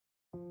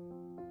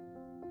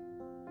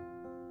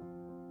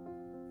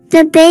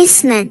The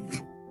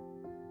basement.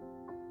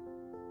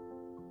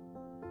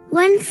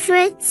 When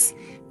Fritz,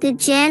 the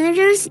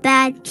janitor's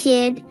bad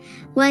kid,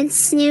 went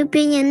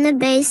snooping in the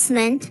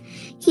basement,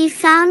 he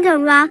found a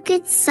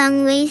rocket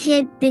snugly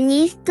hid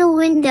beneath the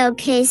window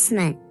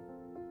casement.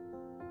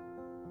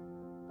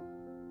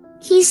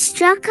 He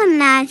struck a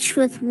match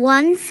with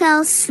one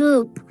fell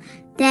swoop,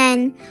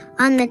 then,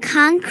 on the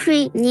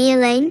concrete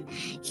kneeling,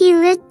 he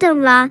lit the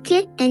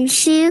rocket and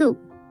shoo!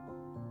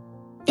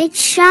 It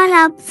shot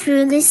up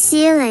through the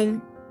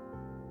ceiling.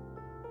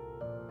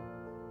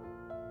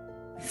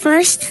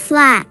 First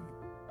flat.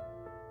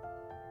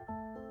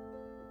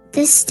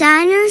 The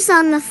Steiners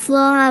on the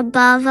floor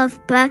above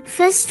of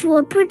breakfast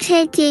were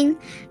partaking.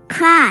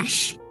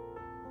 Crash!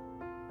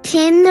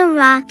 Came the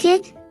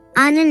rocket,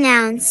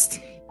 unannounced,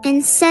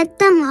 and set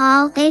them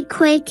all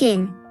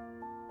a-quaking.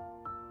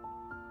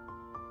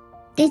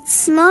 It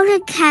smote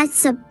a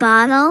catsup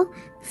bottle,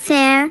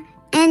 fair,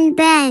 and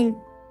bang!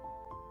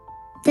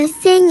 The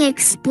thing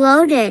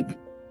exploded.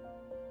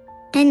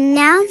 And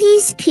now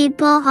these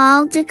people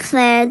all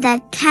declare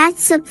that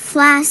catsup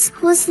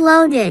flask was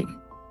loaded.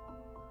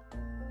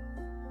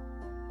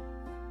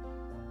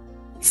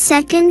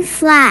 Second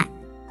flat.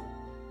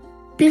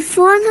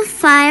 Before the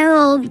fire,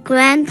 old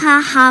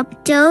Grandpa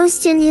Hopp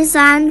dozed in his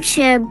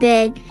armchair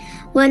big,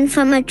 when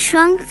from a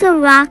trunk the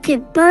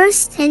rocket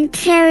burst and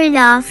carried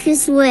off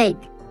his wig.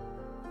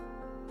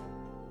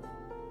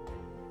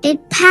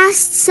 It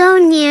passed so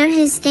near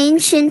his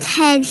ancient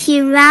head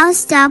he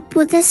roused up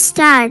with a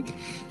start,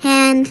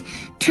 and,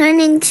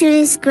 turning to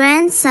his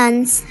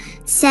grandsons,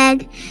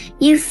 said,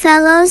 "You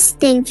fellows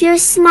think you're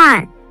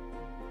smart.